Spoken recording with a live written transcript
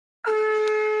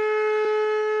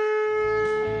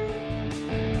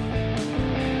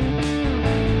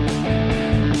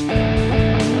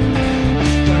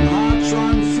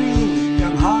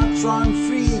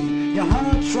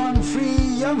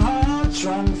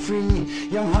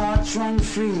hearts run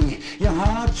free, your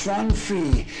hearts run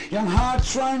free, young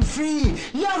hearts run free,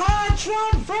 your hearts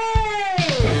run free!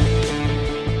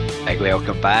 Big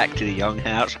welcome back to the Young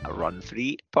Hearts Run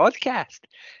Free podcast.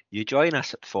 You join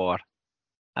us for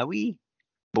a wee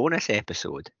bonus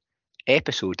episode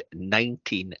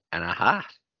 19 and a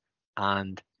half.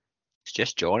 And it's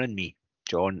just John and me.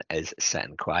 John is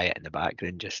sitting quiet in the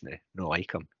background just now. No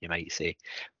like him, you might say.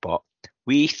 But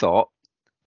we thought,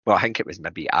 well, I think it was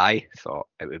maybe I thought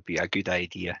it would be a good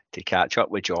idea to catch up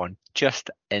with John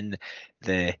just in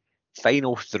the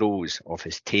final throes of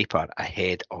his taper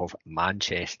ahead of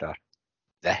Manchester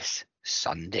this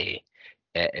Sunday.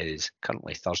 It is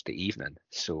currently Thursday evening,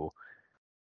 so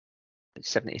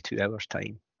it's 72 hours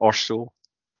time or so.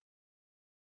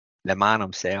 The man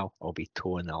himself will be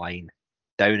towing the line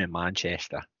down in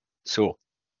Manchester. So,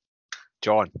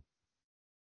 John,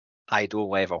 idol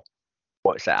level,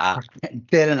 what's it at?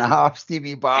 10.5,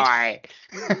 Stevie boy.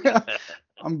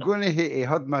 I'm going to hate to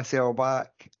hold myself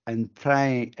back and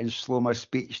try and slow my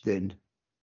speech down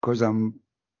because I'm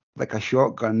like a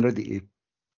shotgun ready to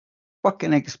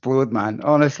fucking explode, man,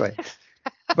 honestly.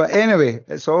 But anyway,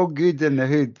 it's all good in the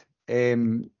hood.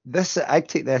 I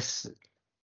take this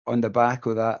on the back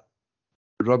of that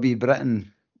Robbie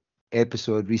Britton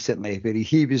episode recently where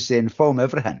he was saying film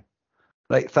everything.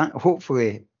 Like,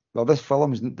 hopefully, well, this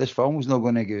film's not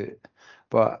going to go,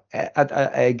 but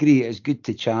I agree. It's good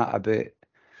to chat about,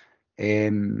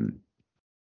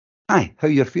 how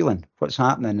you're feeling, what's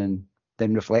happening, and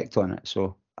then reflect on it.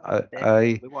 So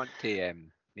we want to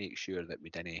make sure that we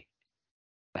didn't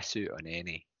miss out on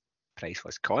any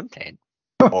priceless content,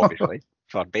 obviously,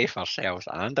 for both ourselves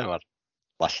and our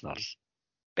listeners'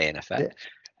 benefit.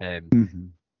 But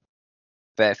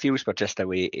it feels we're just a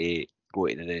way to go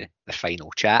into the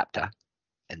final chapter.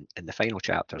 And the final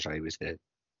chapter is always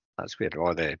that's where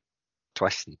all the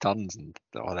twists and turns and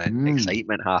all the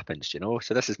excitement happens, you know.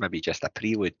 So this is maybe just a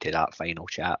prelude to that final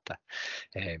chapter.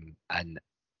 And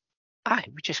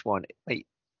we just want, like,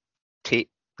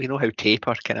 we know how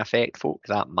taper can affect folk,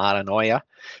 that paranoia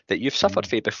that you've suffered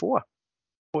from before.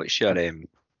 What's your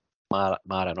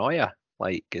paranoia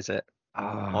like? Is it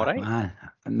all right? Man.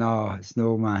 No, it's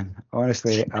no, man.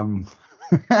 Honestly, I'm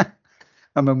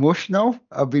emotional.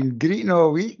 I've been greeting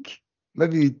all week,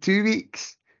 maybe 2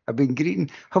 weeks. I've been greeting.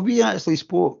 Have we actually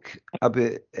spoke about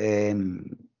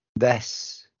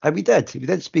this? We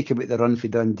did speak about the run for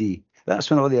Dundee. That's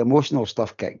when all the emotional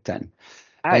stuff kicked in.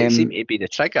 It seemed to be the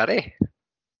trigger, eh?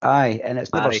 Aye, and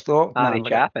it's never stopped, man. Harry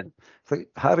Chapin. It's like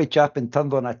Harry Chapin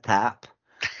turned on a tap,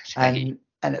 and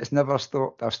it's never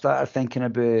stopped. I've started thinking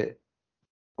about a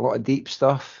lot of deep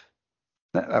stuff,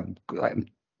 like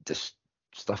just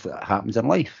stuff that happens in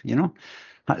life, you know.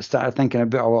 I started thinking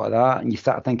about a lot of that, and you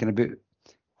start thinking about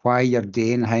why you're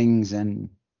doing things and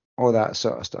all that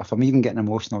sort of stuff. I'm even getting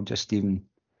emotional just even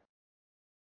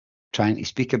trying to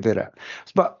speak about it.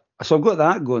 But so I've got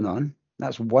that going on.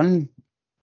 That's one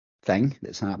thing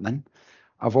that's happening.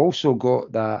 I've also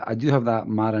got that. I do have that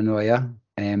paranoia.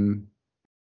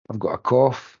 I've got a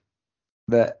cough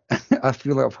that I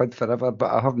feel like I've had forever,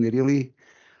 but I haven't really.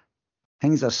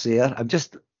 Things are sore. I'm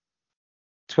just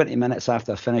 20 minutes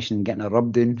after finishing getting a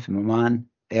rub down from my man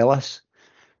Ellis.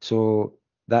 So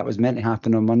that was meant to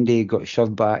happen on Monday, got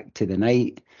shoved back to the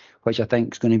night, which I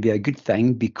think is going to be a good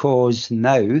thing because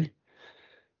now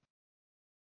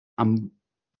I'm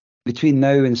between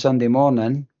now and Sunday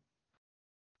morning,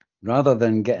 rather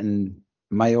than getting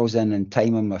miles in and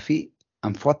time on my feet,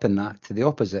 I'm flipping that to the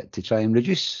opposite to try and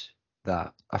reduce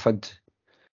that. I've had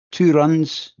 2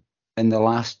 runs in the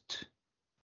last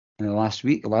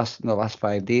week, in the last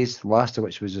 5 days, the last of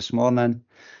which was this morning.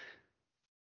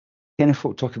 Kind of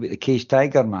folk talk about the caged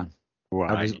tiger, man.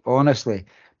 Right. I was honestly,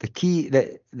 the key,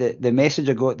 the message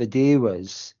I got the day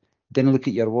was, didn't look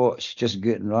at your watch, just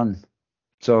go out and run.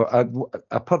 So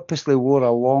I purposely wore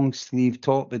a long sleeve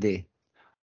top today,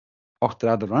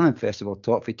 Ochterada Running Festival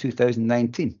top for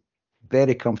 2019.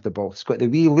 Very comfortable. It's got the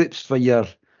wee loops for your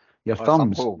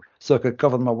thumbs, so I could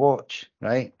cover my watch,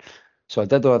 right? So I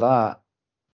did all that,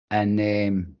 and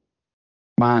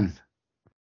man,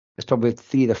 it's probably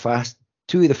 2 of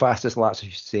the fastest laps, I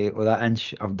should say, or that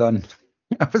inch I've done.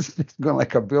 I was going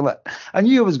like a bullet. I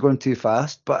knew I was going too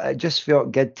fast, but it just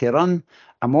felt good to run.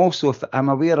 I'm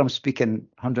aware I'm speaking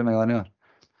 100 mile an hour.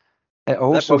 It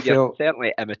also you're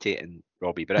certainly imitating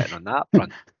Robbie Britton on that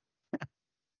front.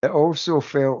 It also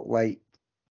felt like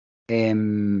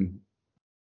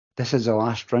this is the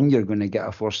last run you're going to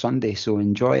get for Sunday, so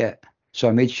enjoy it. So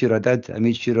I made sure I did. I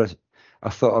made sure I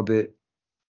thought about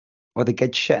all the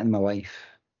good shit in my life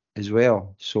as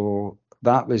well. So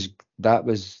that was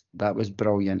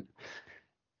brilliant.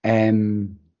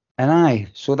 And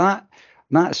So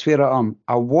that's where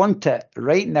I want it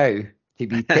right now to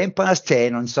be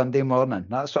 10:10 on Sunday morning.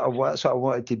 That's what I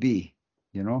want it to be,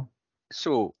 you know.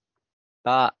 So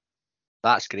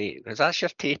that's great, because that's your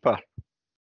taper.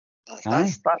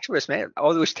 Aye. That's what it's meant.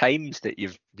 All those times that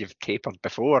you've tapered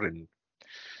before and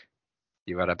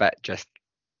you were a bit just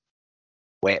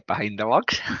wet behind the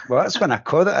lugs. Well, that's when I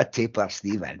called it a taper,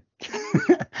 Stephen.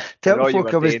 And Tell all you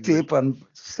folk were I was doing was tapering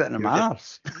sitting in you were my just-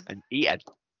 arse. and eating,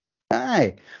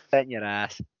 Aye. sitting your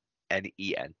ass and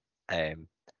eating.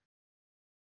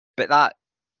 But that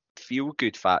feel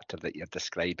good factor that you're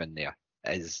describing there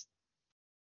that's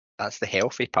the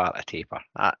healthy part of taper.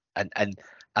 And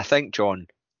I think, John,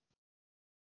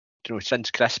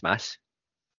 since Christmas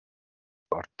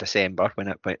or December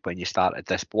when you started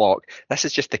this block, this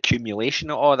is just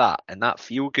accumulation of all that, and that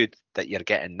feel good that you're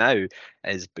getting now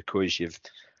is because you've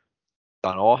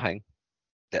done everything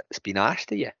that's been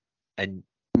asked of you, and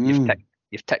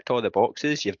you've ticked all the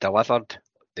boxes, you've delivered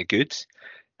the goods,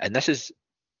 and this is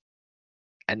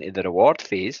into the reward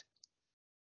phase,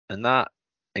 and that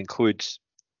includes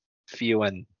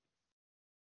feeling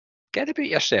good about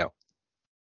yourself.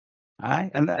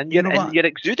 Aye. And you know what? you're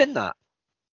exuding that.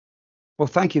 Well,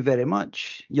 thank you very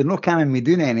much. You're not coming me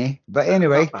doing any, but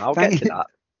anyway, I'll get to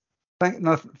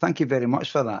that. Thank you very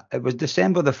much for that. It was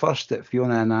December the 1st that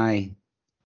Fiona and I,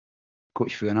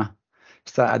 Coach Fiona,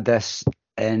 started this.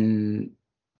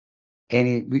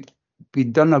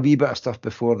 We'd done a wee bit of stuff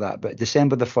before that, but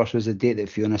December the 1st was the date that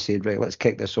Fiona said, right, let's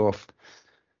kick this off.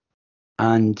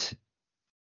 And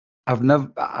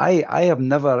I have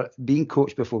never been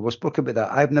coached before. We spoke about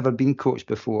that. I've never been coached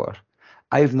before.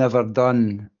 I've never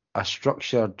done a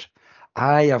structured.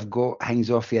 I have got things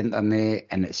off the internet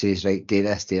and it says, right, do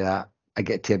this, do that. I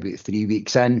get to about 3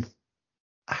 weeks in.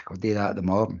 I could do that in the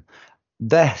morning.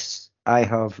 This, I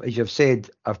have, as you've said,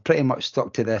 I've pretty much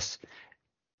stuck to this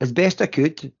as best I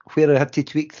could, where I had to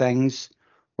tweak things,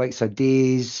 like some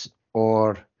days,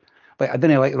 or like I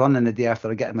didn't like running the day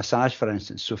after I get a massage, for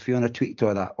instance. So Fiona tweaked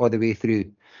all that all the way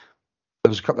through. There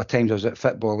was a couple of times I was at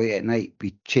football late at night.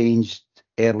 We changed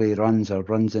early runs or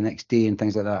runs the next day and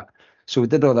things like that. So we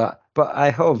did all that. But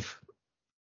I have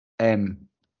my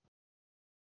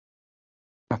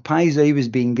pie's eye was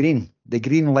being green. The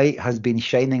green light has been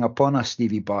shining upon us,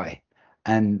 Stevie boy.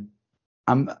 And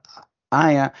I'm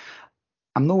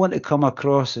not one to come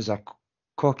across as a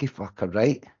cocky fucker,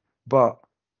 right? But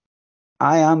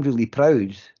I am really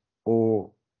proud of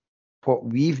what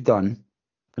we've done.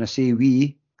 When I say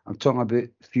we, I'm talking about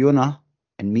Fiona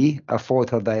and me. I followed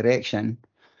her direction.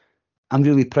 I'm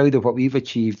really proud of what we've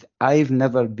achieved. I've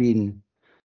never been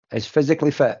as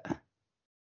physically fit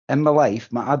in my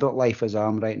life, my adult life, as I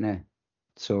am right now.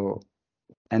 So,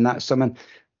 and that's something,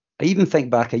 I even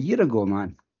think back a year ago,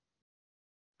 man.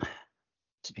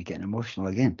 It's me getting emotional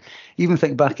again. Even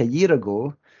think back a year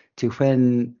ago to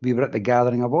when we were at the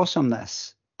Gathering of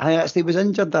Awesomeness. I actually was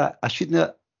injured that I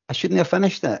shouldn't have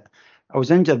finished it. I was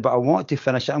injured, but I wanted to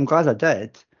finish it. I'm glad I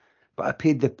did, but I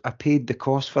paid the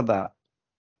cost for that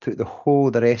through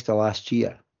the rest of last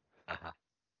year. Uh-huh.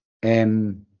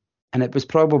 And it was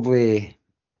probably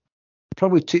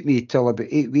took me till about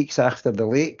 8 weeks after the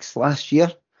Lakes last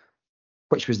year,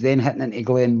 which was then hitting into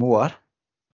Glenmore.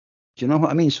 Do you know what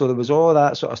I mean? So there was all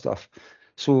that sort of stuff.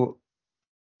 So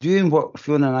doing what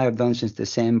Fiona and I have done since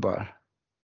December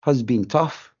has been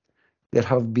tough. There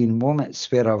have been moments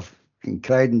where I've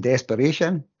cried in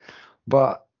desperation,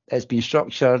 but it's been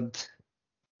structured,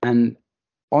 and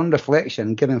on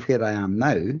reflection, given where I am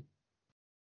now,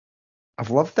 I've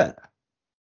loved it.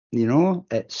 You know,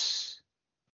 it's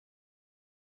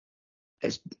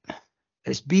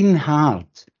been hard,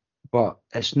 but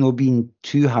it's not been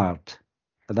too hard,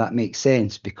 if that makes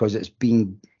sense, because it's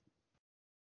been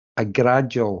a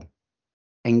gradual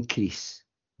increase,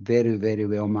 very, very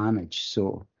well managed.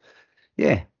 So,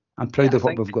 yeah, I'm proud of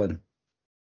what we've got.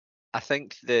 I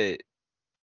think the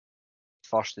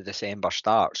 1st of December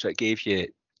start, so it gave you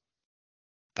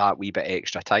that wee bit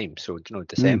extra time. So,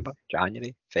 December,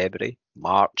 January, February,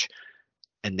 March,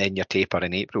 and then your taper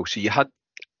in April. So you had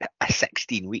a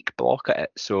 16-week block at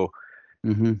it. So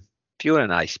Fiona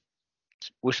and I,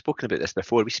 we've spoken about this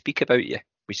before. We speak about you.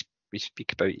 We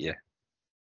speak about you.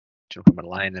 When we're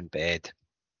lying in bed,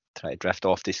 try to drift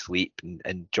off to sleep,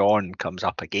 and John comes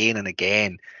up again and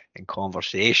again in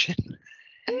conversation.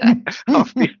 I'll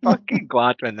be fucking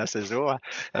glad when this is over.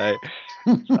 And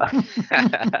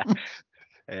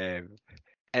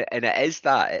it is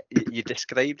that you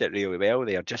described it really well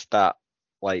there. Just that,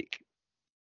 like,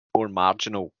 more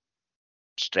marginal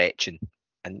stretching,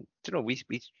 and we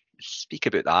speak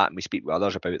about that, and we speak with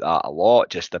others about that a lot.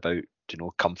 Just about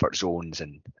comfort zones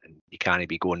and you can't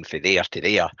be going from there to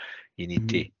there. You need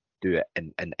to do it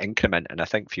in increment. And I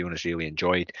think Fiona's really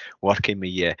enjoyed working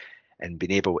with you and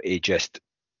being able to just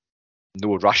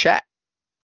no rush it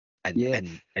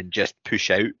and just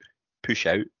push out.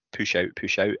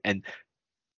 And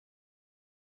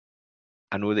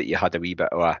I know that you had a wee bit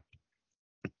of a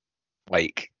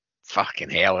like, fucking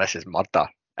hell, this is murder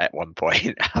at one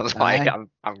point. I was like, I'm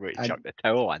going to chuck the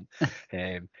towel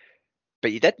in.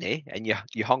 But you didn't, and you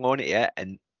hung on to it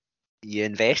and you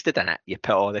invested in it. You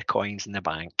put all the coins in the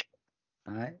bank.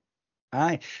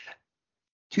 Aye.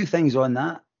 Two things on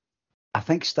that. I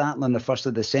think starting on the 1st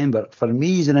of December, for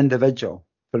me as an individual,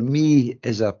 for me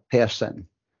as a person,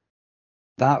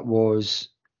 that was,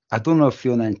 I don't know if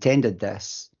Fiona intended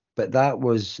this, but that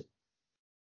was,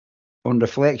 on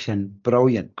reflection,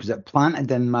 brilliant, because it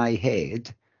planted in my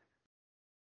head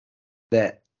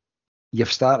that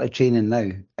you've started training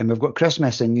now, and we've got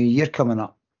Christmas and New Year coming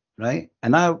up, right?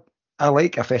 And I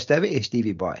like a festivity,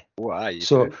 Stevie boy. Why?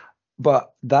 So,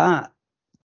 but that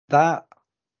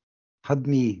had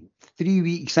me 3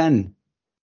 weeks in.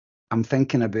 I'm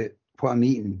thinking about what I'm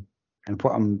eating and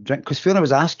what I'm drinking, because Fiona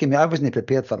was asking me, I wasn't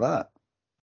prepared for that,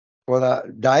 or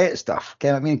that diet stuff. You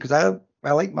know what I mean? Because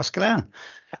I like my scran,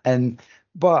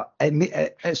 but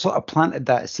it sort of planted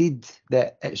that seed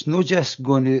that it's not just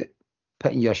going to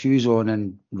putting your shoes on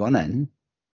and running,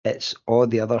 it's all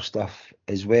the other stuff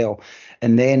as well.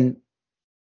 And then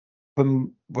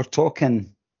when we're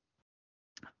talking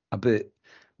about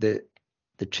the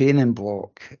training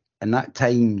block, and at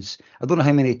times, I don't know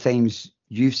how many times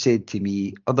you've said to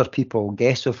me, other people,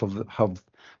 guests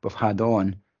we've had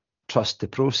on, trust the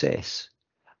process.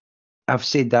 I've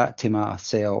said that to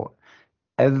myself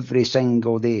every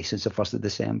single day since the 1st of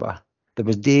December. There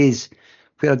was days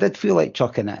where I did feel like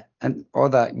chucking it, and all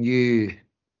that new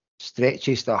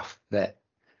stretchy stuff that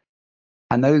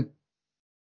I now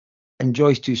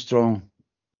enjoy is too strong,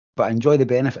 but I enjoy the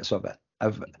benefits of it.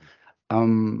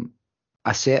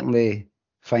 I certainly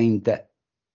find that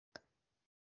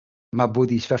my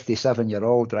body's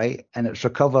 57-year-old, right? And it's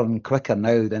recovering quicker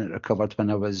now than it recovered when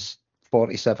I was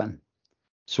 47.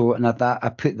 So, and I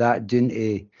put that down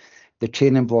to the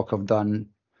training block I've done.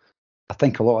 I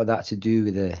think a lot of that to do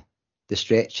with the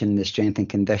stretching, the strength and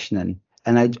conditioning.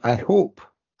 And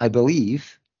I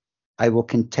believe I will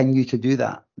continue to do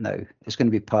that now. It's going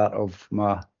to be part of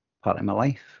my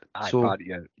life. Part of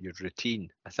your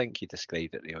routine. I think you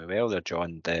described it really well there,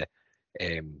 John.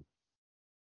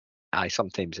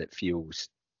 Sometimes it feels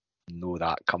no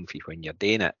that comfy when you're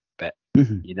doing it, but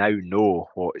you now know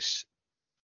what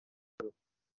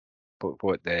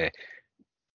the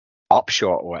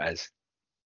upshot what is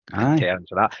in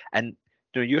terms of that. And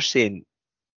you're saying,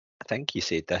 I think you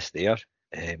said this there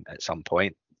at some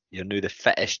point, you're now the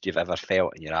fittest you've ever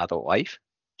felt in your adult life.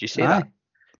 Did you say that?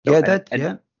 Yeah, I did.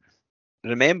 Yeah.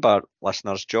 Remember,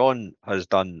 listeners, John has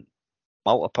done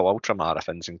multiple ultra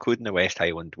marathons, including the West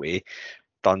Highland Way,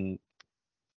 done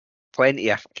plenty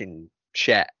of fucking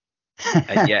shit,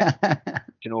 and yet,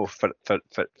 for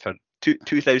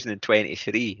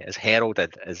 2023 is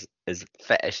heralded as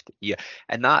fittest year,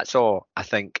 and that's all. I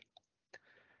think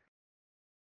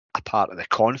a part of the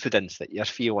confidence that you're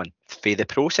feeling for the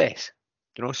process,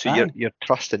 so you're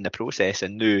trusting the process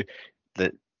and knew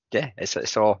that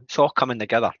it's all coming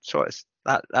together. So it's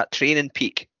that training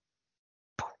peak.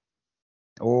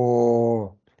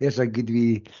 Oh, there's a good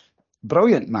wee,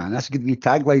 brilliant, man. That's a good wee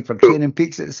tagline for Training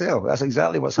Peaks itself. That's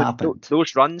exactly what's happened.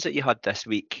 Those runs that you had this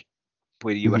week,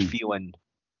 where you were feeling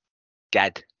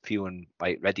good, feeling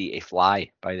like ready to fly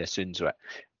by the sounds of it,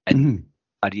 and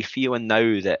are you feeling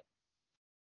now that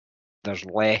there's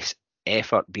less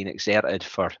effort being exerted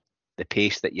for the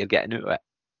pace that you're getting out of it?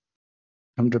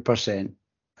 100%.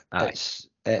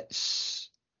 It's.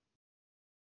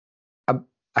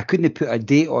 I couldn't put a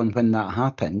date on when that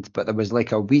happened, but there was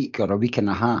like a week or a week and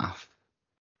a half,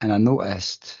 and I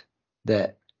noticed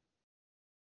that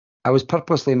I was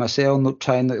purposely myself not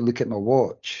trying not to look at my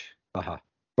watch.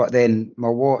 But then my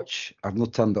watch, I've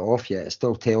not turned it off yet. It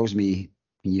still tells me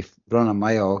when you've run a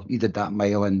mile, you did that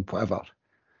mile and whatever.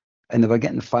 And they were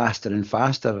getting faster and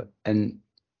faster, no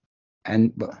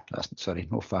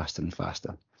faster and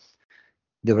faster.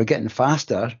 They were getting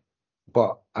faster,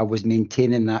 but I was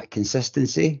maintaining that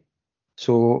consistency.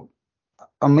 So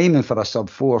I'm aiming for a sub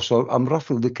 4. So I'm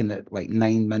roughly looking at like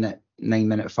 9 minute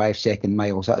 5-second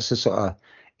miles. That's the sort of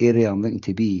area I'm looking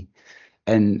to be.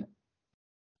 And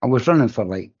I was running for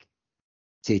like,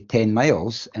 say, 10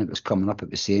 miles, and it was coming up,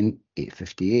 it was saying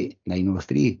 8:58,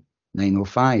 9:03,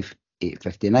 9:05,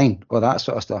 8:59, all that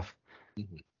sort of stuff.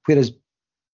 Whereas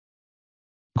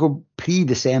go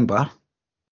pre-December,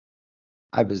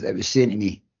 it was saying to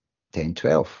me,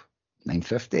 10:12,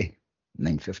 9:50,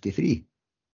 9:53,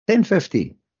 10:50. Do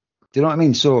you know what I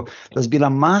mean? So there's been a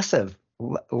massive,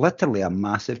 literally a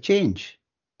massive change.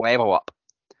 Level up.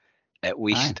 At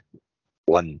least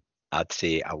one, I'd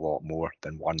say a lot more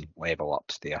than one level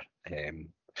ups there.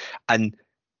 And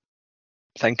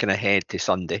thinking ahead to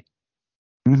Sunday,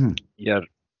 you're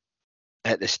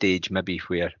at the stage maybe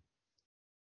where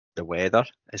the weather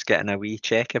is getting a wee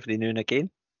check every now and again.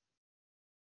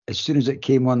 As soon as it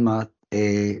came on my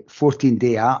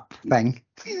 14-day app thing,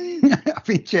 I've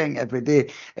been checking every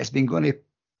day. It's been going to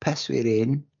piss with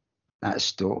rain. That's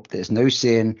stopped. It's now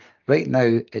saying, right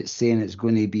now, it's saying it's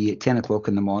going to be at 10 o'clock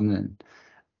in the morning.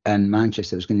 And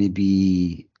Manchester is going to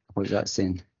be, what's that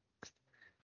saying?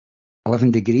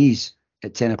 11 degrees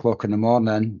at 10 o'clock in the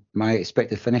morning. My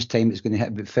expected finish time is going to hit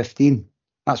about 15.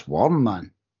 That's warm,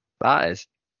 man. That is.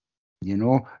 You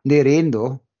know, no rain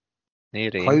though. No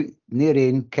rain. No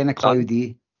rain, kind of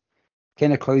cloudy.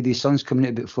 Kind of cloudy. Sun's coming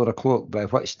out about 4 o'clock, by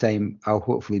which time I'll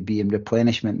hopefully be in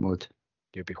replenishment mode.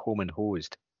 You'll be home and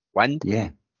hosed. Wind?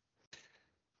 Yeah.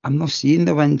 I'm not seeing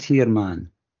the wind here, man.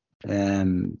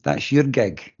 That's your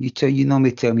gig. You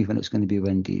normally tell me when it's going to be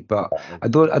windy, but I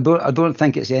don't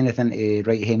think it's anything to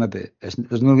write home about. There's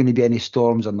not going to be any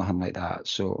storms or nothing like that.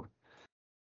 So,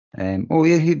 here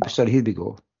we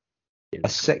go. A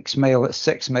 6 mile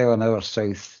an hour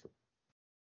south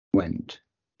wind.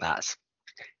 That's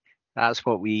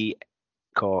what we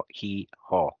call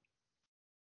hee-haw.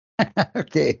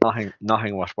 Okay.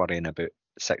 Nothing worth worrying about.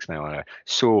 6 mile an hour.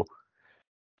 So,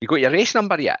 you got your race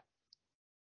number yet?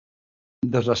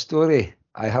 There's a story.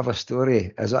 I have a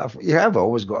story. You have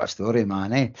always got a story,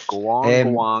 man. Eh? Go on.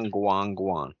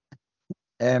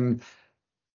 I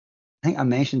think I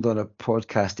mentioned on a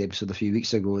podcast episode a few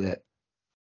weeks ago that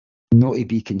not to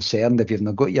be concerned if you've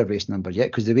not got your race number yet,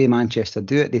 because the way Manchester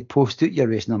do it, they post out your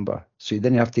race number, so you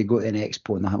didn't have to go to an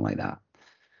expo, nothing like that.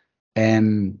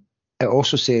 It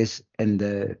also says in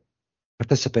the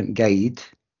participant guide,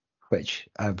 which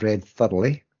I've read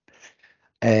thoroughly,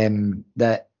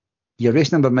 that your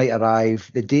race number might arrive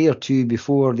the day or two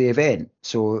before the event.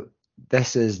 So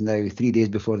this is now 3 days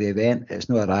before the event. It's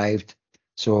not arrived.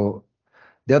 So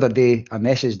the other day I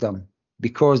messaged them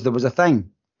because there was a thing.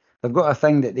 They've got a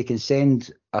thing that they can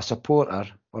send a supporter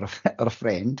or a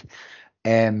friend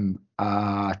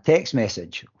a text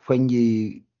message when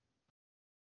you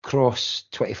cross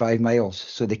 25 miles.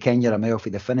 So they ken you're a mile for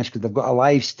the finish, because they've got a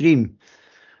live stream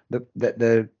that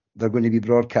they're going to be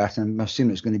broadcasting. I'm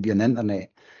assuming it's going to be on the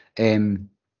internet. And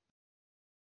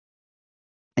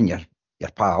your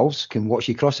pals can watch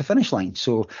you cross the finish line.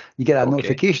 So you get a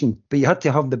notification, but you had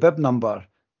to have the bib number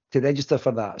to register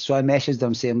for that. So I messaged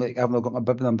them saying, look, I haven't got my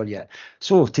bib number yet.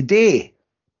 So today,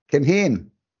 come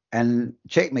home and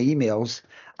check my emails.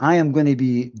 I am going to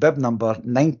be bib number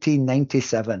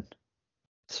 1997.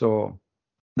 So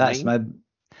that's my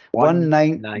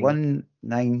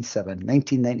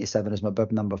 1997 is my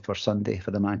bib number for Sunday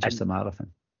for the Manchester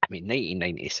Marathon. I mean,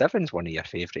 1997 is one of your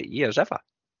favourite years ever.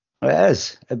 It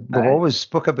is. We've always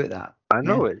spoke about that. I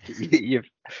know. Yeah.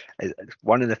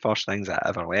 One of the first things I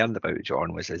ever learned about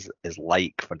John was his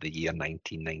like for the year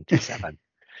 1997.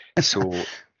 So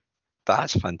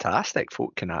that's fantastic.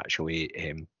 Folk can actually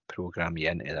program you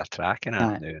into their tracking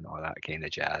app now and all that kind of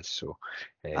jazz. So,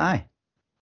 aye,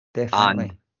 definitely.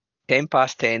 And 10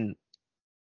 past 10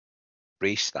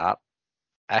 race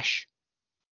start-ish.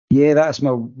 Yeah, that's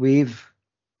my wave.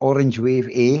 Orange Wave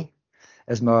A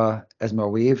is my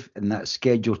wave, and that's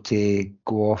scheduled to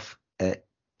go off at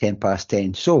 10 past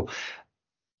 10. So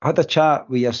I had a chat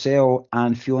with yourself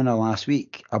and Fiona last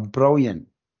week, a brilliant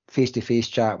face-to-face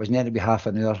chat. It was meant to be half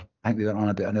an hour. I think we went on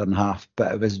about an hour and a half,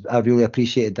 but I really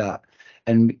appreciated that.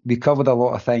 And we covered a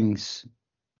lot of things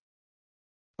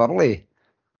thoroughly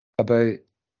about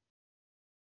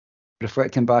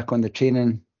reflecting back on the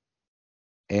training,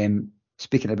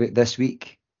 speaking about this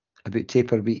week, about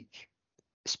taper week,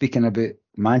 speaking about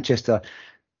Manchester,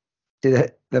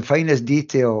 to the finest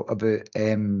detail about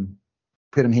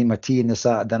putting home my tea on the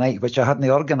Saturday night, which I hadn't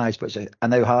organised, which I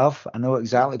now have. I know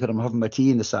exactly where I'm having my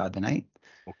tea on the Saturday night.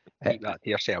 Keep that to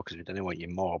yourself, because we didn't want you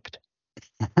mobbed.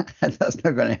 That's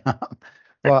not going to happen.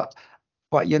 But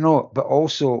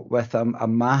also with a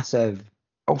massive,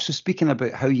 also speaking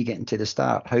about how you get into the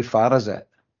start, how far is it?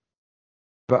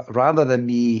 But rather than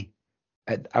me,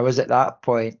 I was at that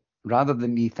point, rather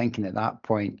than me thinking at that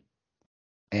point,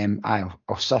 I'll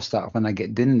suss that when I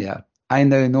get down there. I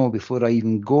now know before I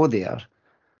even go there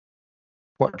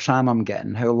what tram I'm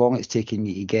getting, how long it's taking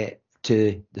me to get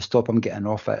to the stop I'm getting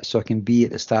off at, so I can be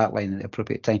at the start line at the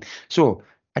appropriate time. So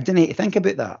I didn't need to think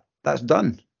about that. That's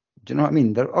done. Do you know what I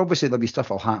mean? There'll be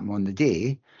stuff will happen on the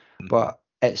day, but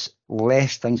it's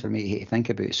less things for me to think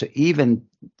about. So even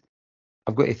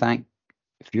I've got to thank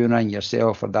Fiona and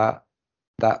yourself for that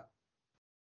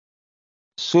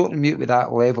sorting me out with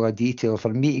that level of detail for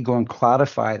me to go and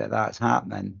clarify that that's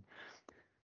happening.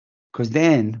 Because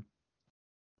then,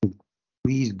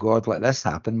 please God, let this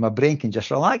happen. My brain can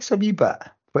just relax a wee bit,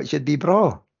 which should be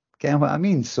bra. Get what I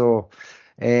mean? So,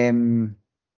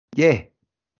 yeah,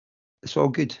 it's all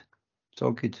good. It's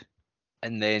all good.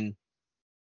 And then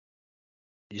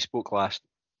you spoke last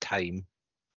time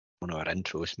on our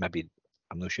intros. Maybe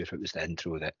I'm not sure if it was the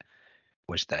intro that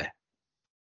was the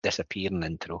disappearing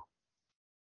intro.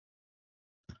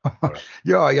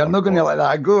 Yeah, you're not going to let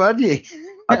that go, are you?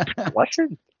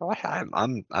 Listen,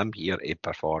 I'm here to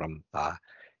perform a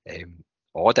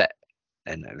audit,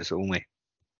 and it was only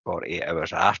 48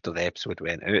 hours after the episode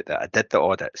went out that I did the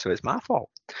audit, so it's my fault.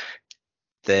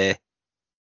 The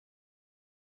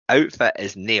outfit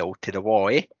is nailed to the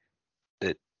wall.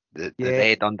 The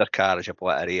red undercarriage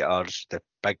obliterators, the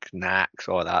big knacks,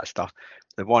 all that stuff.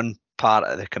 The one part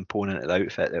of the component of the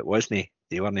outfit that wasn't,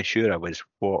 they weren't sure was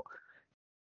what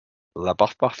the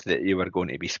buff that you were going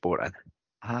to be sporting.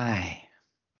 Aye,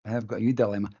 I've got you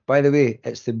dilemma. By the way,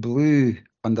 it's the blue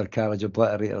undercarriage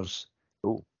obliterators.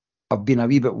 Oh. I've been a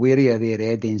wee bit wary of their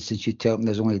heading since you told me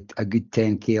there's only a good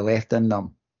 10k left in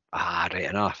them. Ah, right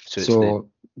enough. So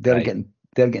they're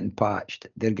getting patched.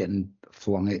 They're getting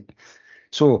flung out.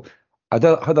 So I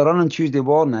had a run on Tuesday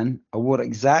morning. I wore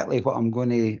exactly what I'm going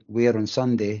to wear on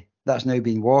Sunday. That's now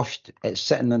been washed. It's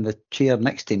sitting on the chair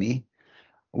next to me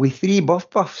with 3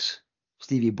 buffs,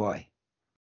 Stevie boy.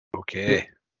 Okay.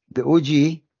 The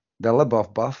OG, the Le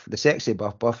buff, the sexy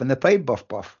buff, and the pride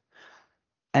buff.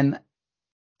 And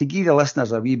to give the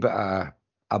listeners a wee bit of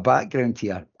a background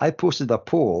here, I posted a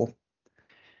poll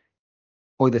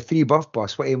on the 3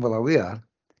 buffs, what will I wear?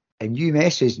 And you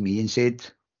messaged me and said,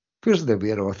 where's the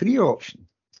wear all 3 option?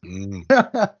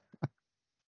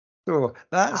 So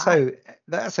that's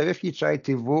how if you tried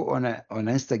to vote on it on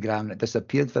Instagram, it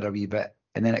disappeared for a wee bit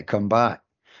and then it come back.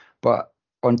 But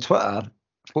on Twitter,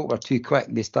 folk were too quick.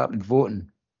 They started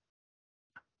voting.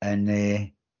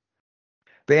 And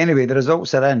but anyway, the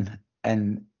results are in,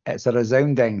 and it's a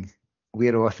resounding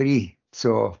wear all 3.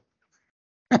 So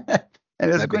and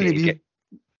it's going to be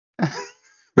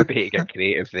maybe to get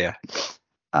creative there.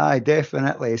 Aye,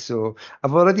 definitely. So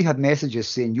I've already had messages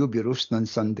saying you'll be roasting on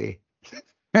Sunday.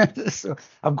 So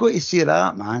I've got to say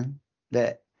that, man,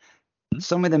 that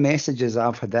some of the messages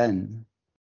I've had in,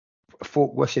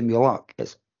 folk wishing me luck,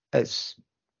 it's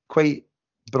quite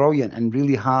brilliant and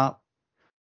really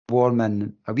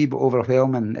heartwarming, a wee bit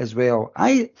overwhelming as well.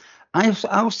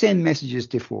 I'll send messages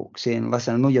to folk saying,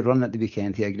 listen, I know you're running at the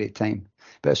weekend, have a great time.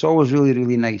 But it's always really,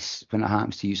 really nice when it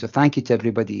happens to you. So thank you to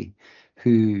everybody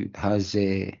who has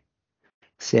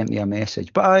sent me a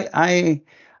message. But I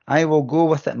will go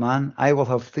with it, man. I will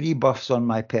have 3 buffs on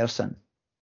my person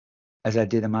as I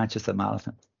do the Manchester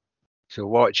Marathon. So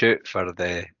watch out for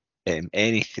the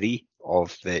any 3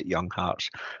 of the Young Hearts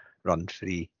Run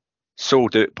Free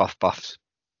sold out buffs.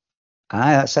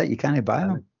 Aye, that's it. You can't buy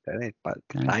them. But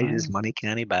prizes money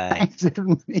can't buy. Prizes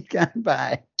money can't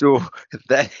buy. So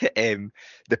the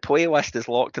playlist is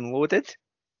locked and loaded,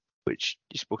 which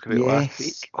you spoke about last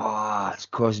week. Oh, it's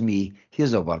caused me,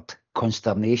 here's a word,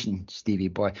 consternation, Stevie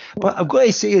boy. But I've got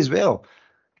to say as well,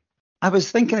 I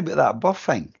was thinking about that buff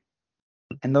thing,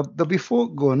 and there'll be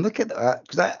folk going, look at that,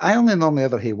 because I only normally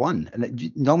ever have one, and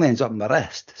it normally ends up on my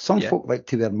wrist. Some folk like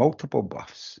to wear multiple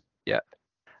buffs. Yeah.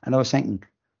 And I was thinking,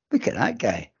 look at that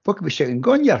guy. Folk will be shouting,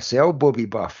 go on yourself, Bobby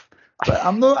Buff. But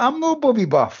I'm no Bobby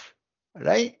Buff,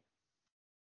 right?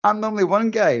 I'm normally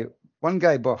one guy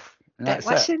buff.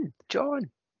 Listen, John,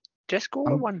 just go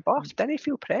with one buff. Didn't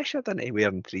feel pressured into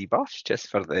wearing 3 buffs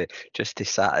just to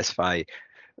satisfy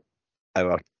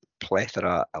our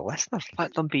plethora of listeners.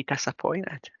 Let them be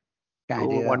disappointed. Go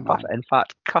with one buff. In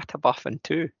fact, cut a buff in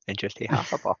 2 and just have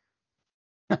half a buff.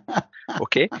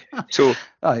 Okay, so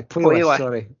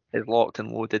playlist is locked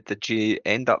and loaded. Did you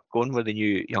end up going with the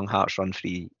new Young Hearts Run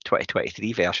Free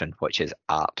 2023 version, which is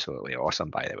absolutely awesome,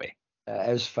 by the way? It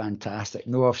is fantastic.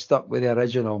 No, I've stuck with the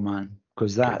original, man,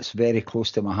 because that's very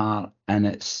close to my heart, and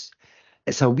it's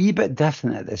a wee bit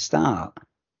different at the start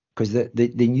because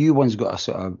the new one's got a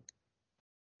sort of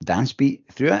dance beat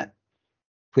through it,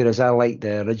 whereas I like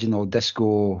the original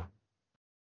disco,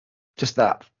 just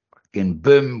that fucking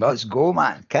boom, let's go,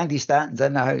 man. Candy Stanton's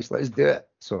in the house, let's do it.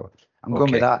 So I'm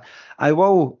going with that.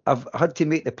 I've had to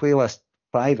make the playlist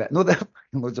private. No, that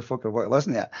loads of fucker work,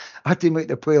 listen to it. I had to make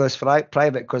the playlist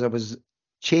private because I was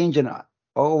changing it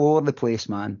all over the place,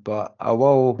 man. But I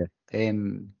will. It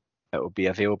will be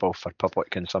available for public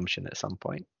consumption at some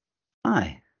point.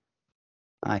 Aye.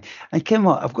 And Kim,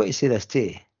 what I've got to say this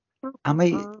to you. I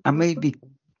might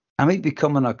be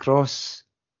coming across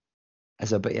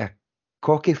as a bit of a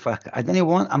cocky fuck. That's no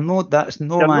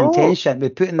You're my not. intention. We're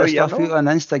putting Oh, this you're stuff not. out on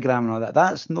Instagram and all that.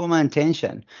 That's no my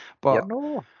intention. But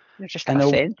You're just I know-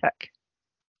 authentic.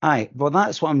 aye, well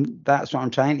that's what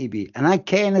I'm trying to be. And I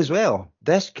can as well.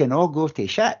 This can all go to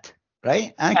shit.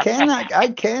 Right? I can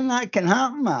that can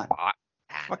happen, man.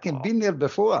 Fucking been there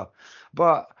before.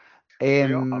 But We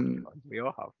all have. Sean, we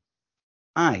all have.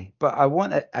 aye, but I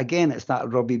want it again. It's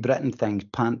that Robbie Britton thing.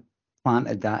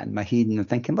 Planted that in my head, and I'm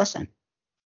thinking, listen,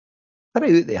 put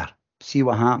it out there, see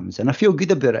what happens, and I feel good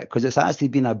about it because it's actually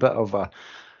been a bit of a.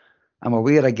 I'm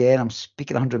aware again. I'm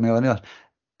speaking 100 mile an hour.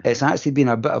 It's actually been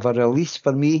a bit of a release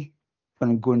for me when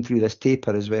I'm going through this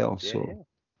taper as well. So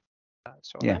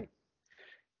That's all yeah. right.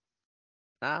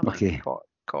 Nah, man, Okay.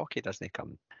 Cocky doesn't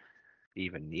come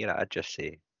even near it. I'd just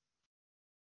say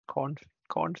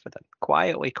confident,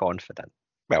 quietly confident.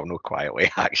 Well, no,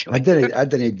 quietly actually. I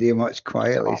didn't do much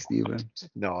quietly, Stephen.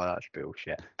 No, that's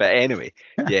bullshit. But anyway,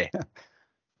 yeah.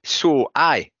 So,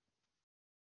 the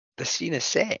scene is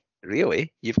set.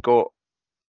 Really, you've got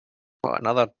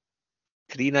another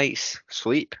 3 nights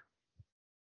sleep,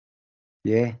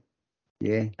 Yeah.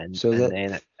 and So that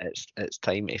then it's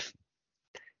time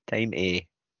to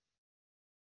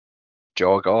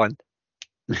jog on,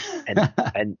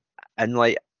 and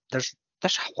like there's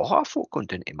a lot of folk going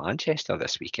down to Manchester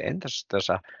this weekend. There's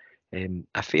a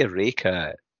fair rake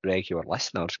of regular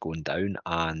listeners going down,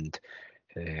 and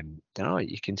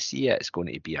you can see it's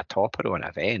going to be a topper on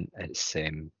event. It's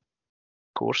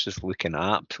course is looking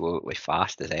absolutely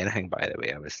fast as anything, by the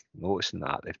way. I was noticing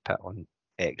that they've put on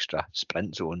extra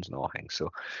sprint zones and all things,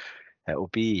 so it'll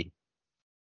be,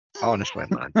 honestly,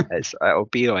 man, it'll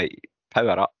be like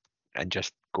power up and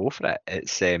just go for it.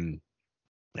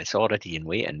 It's already in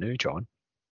waiting now, John.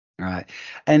 Right.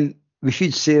 And we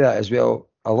should say that as well.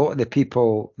 A lot of the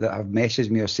people that have messaged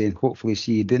me are saying, hopefully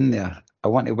see you down there. I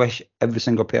want to wish every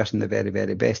single person the very,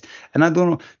 very best. And I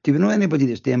don't know, do we know anybody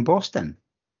that's doing Boston?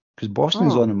 Because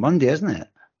Boston's on Monday, isn't it?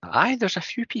 Aye, there's a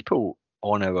few people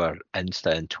on our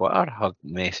Insta and Twitter have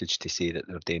messaged to say that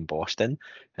they're doing Boston.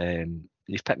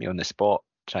 You've put me on the spot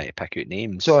trying to pick out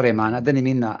names. Sorry, man, I didn't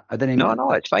mean that.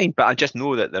 No, it's fine. But I just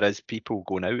know that there is people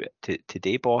going out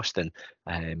today, Boston,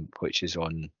 which is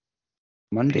on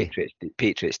Monday.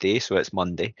 Patriots Day, so it's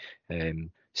Monday.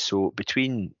 So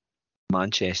between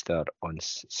Manchester on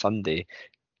Sunday,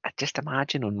 I just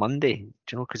imagine on Monday,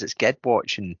 because it's Ged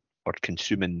watching or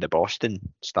consuming the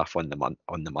Boston stuff on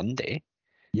the Monday.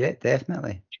 Yeah,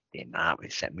 definitely. Doing that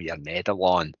with sitting with your medal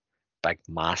on, big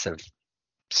massive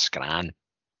scran.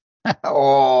 I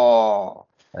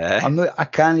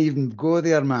can't even go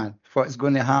there, man. What's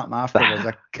going to happen afterwards?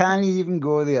 I can't even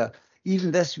go there.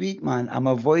 Even this week, man, I'm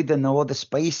avoiding all the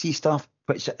spicy stuff,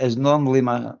 which is normally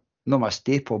not my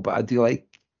staple, but I do like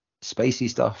spicy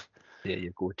stuff. Yeah,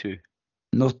 you go to.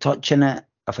 No touching it.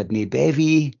 I've had no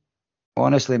bevy.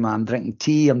 Honestly, man, I'm drinking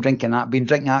tea. I'm drinking that. Been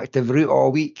drinking Active Root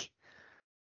all week.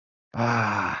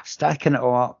 Stacking it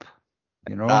all up.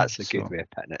 That's a good way of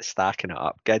putting it. Stacking it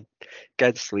up.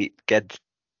 Good sleep. Good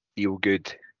feel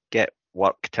good. Get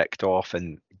work ticked off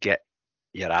and get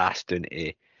your ass down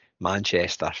to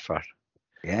Manchester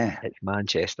it's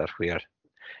Manchester where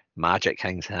magic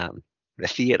things happen. The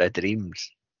theatre of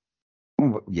dreams.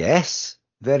 Oh, yes,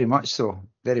 very much so.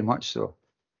 Very much so.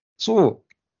 So,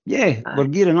 yeah, we're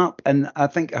gearing up, and I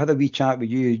think I had a wee chat with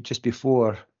you just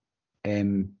before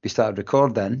we started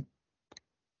recording.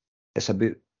 It's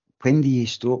about when do you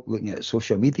stop looking at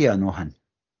social media and nothing?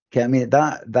 Okay, I mean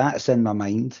that's in my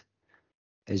mind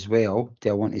as well. Do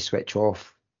I want to switch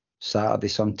off Saturday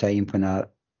sometime when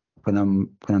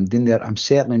I'm doing there? I'm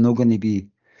certainly not going to be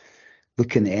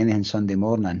looking at anything Sunday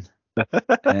morning.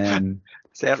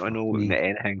 Certainly not looking at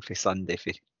anything for Sunday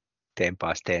for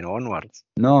 10:10 onwards.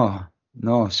 No.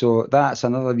 So that's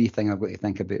another wee thing I've got to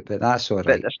think about, but that's all right.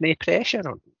 But there's no pressure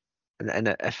on.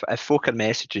 And if folk are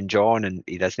messaging John and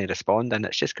he doesn't respond, then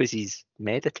it's just because he's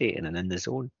meditating and in the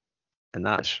zone, and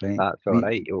that's right. That's all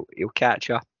right. He'll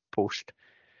catch up post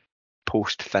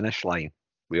finish line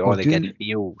with all the good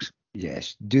feels.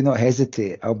 Yes, do not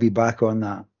hesitate. I'll be back on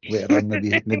that later on.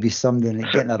 Maybe somebody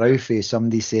getting a row for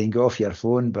somebody saying go off your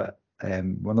phone, but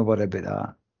we'll not worry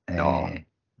about that.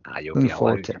 You'll be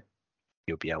allowed.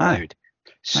 You'll be allowed.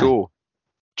 So,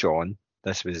 John,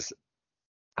 this was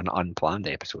an unplanned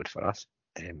episode for us,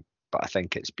 but I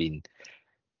think it's been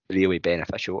really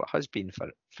beneficial. It has been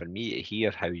for me to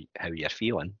hear how you're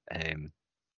feeling.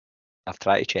 I've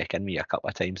tried to check in with you a couple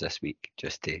of times this week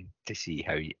just to see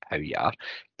how you are,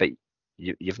 but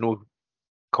you've no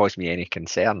caused me any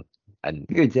concern And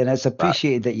good, and it's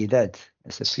appreciated that you did.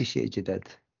 It's appreciated you did.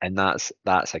 And that's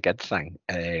a good thing.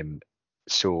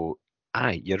 So,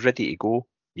 you're ready to go.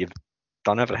 You've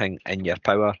done everything in your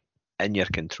power, in your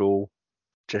control.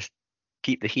 Just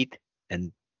keep the heat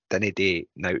and dinna do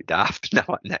now daft in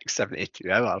the next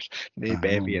 72 hours. No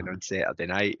bevying on Saturday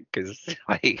night, because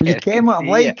you came what I'm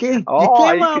like, eh? Oh,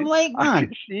 you came what I'm like, man. I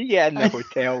could see you in the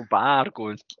hotel bar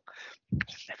going,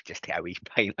 just take a wee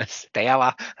pint of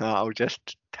Stella, that'll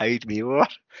just tide me over.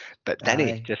 But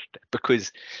then just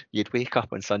because you'd wake up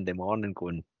on Sunday morning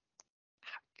going,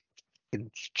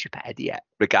 stupid idiot,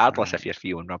 regardless if you're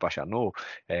feeling rubbish or no.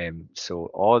 So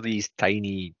all these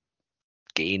tiny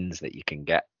gains that you can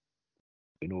get,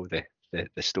 you know,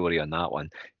 the story on that one,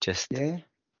 just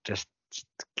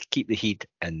keep the heat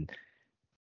and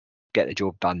get the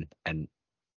job done. And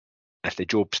if the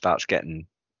job starts getting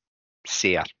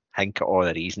sore, think of all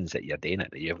the reasons that you're doing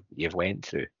it, that you've went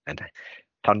through, and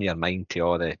turn your mind to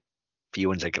all the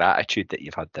feelings of gratitude that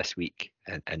you've had this week,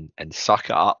 and suck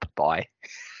it up, boy.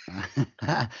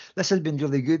 This has been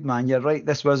really good, man. You're right,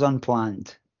 this was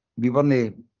unplanned. We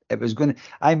weren't, it was going to,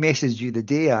 I messaged you the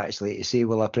day actually to say,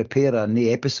 will I prepare a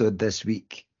new episode this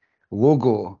week,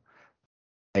 logo,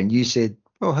 and you said,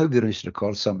 well, how about we just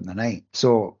record something tonight?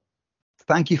 So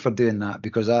thank you for doing that,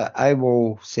 because I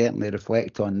will certainly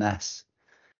reflect on this.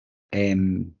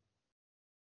 It's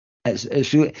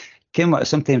really, it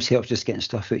sometimes helps just getting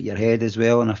stuff out of your head as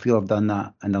well, and I feel I've done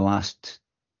that in the last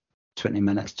 20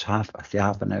 minutes to half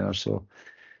an hour. So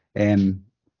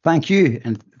thank you,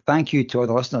 and thank you to all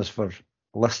the listeners for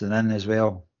listening in as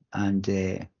well,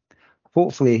 and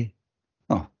hopefully,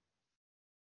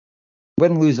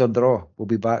 win, lose or draw, we'll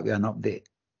be back with an update.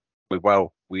 We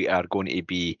will. We are going to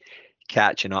be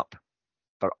catching up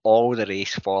for all the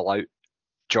race fallout,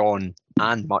 John,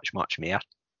 and much more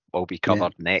will be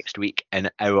covered next week in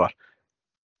our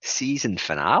season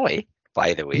finale,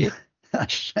 by the way.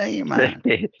 That's right, man.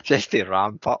 Just to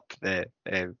ramp up the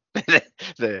a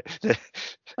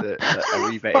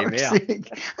wee bit of more.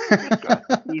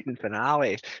 Season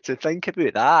finale. So think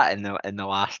about that in the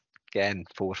last, again,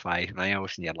 4 or 5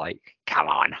 miles, and you're like, come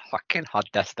on, fucking hud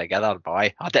this together,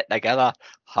 boy. Hud it together.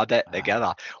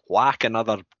 Whack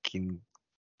another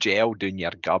gel down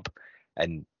your gub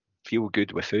and feel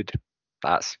good with food.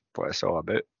 That's what it's all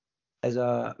about. As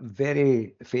a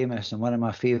very famous and one of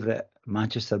my favourite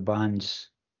Manchester bands,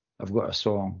 I've got a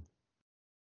song.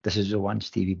 This is the one,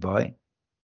 Stevie Boy.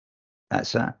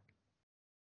 That's it.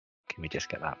 Can we just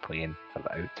get that playing for the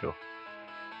outro?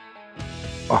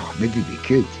 Oh, maybe we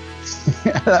could.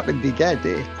 That would be good,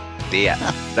 eh?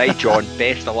 Yeah. Right, John,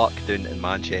 best of luck down in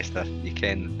Manchester. You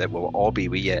can, that we'll all be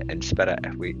with you in spirit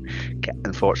if we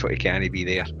unfortunately can't be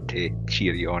there to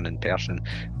cheer you on in person.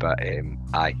 But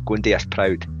go and do us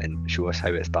proud and show us how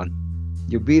it's done.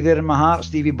 You'll be there in my heart,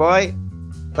 Stevie Boy.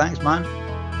 Thanks, man.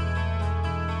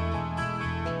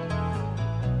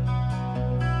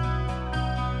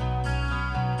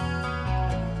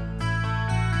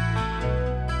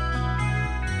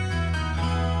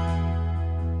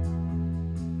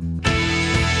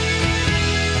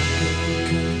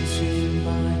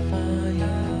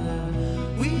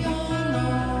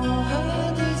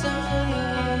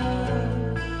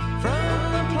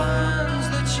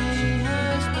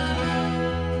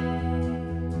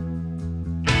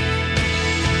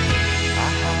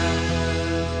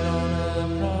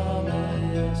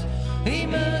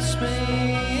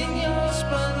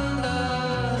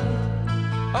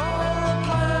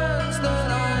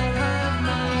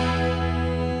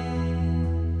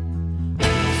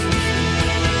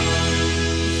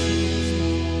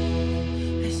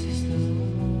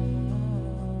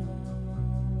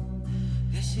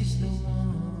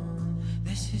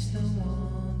 This is the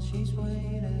one, she's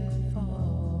waiting.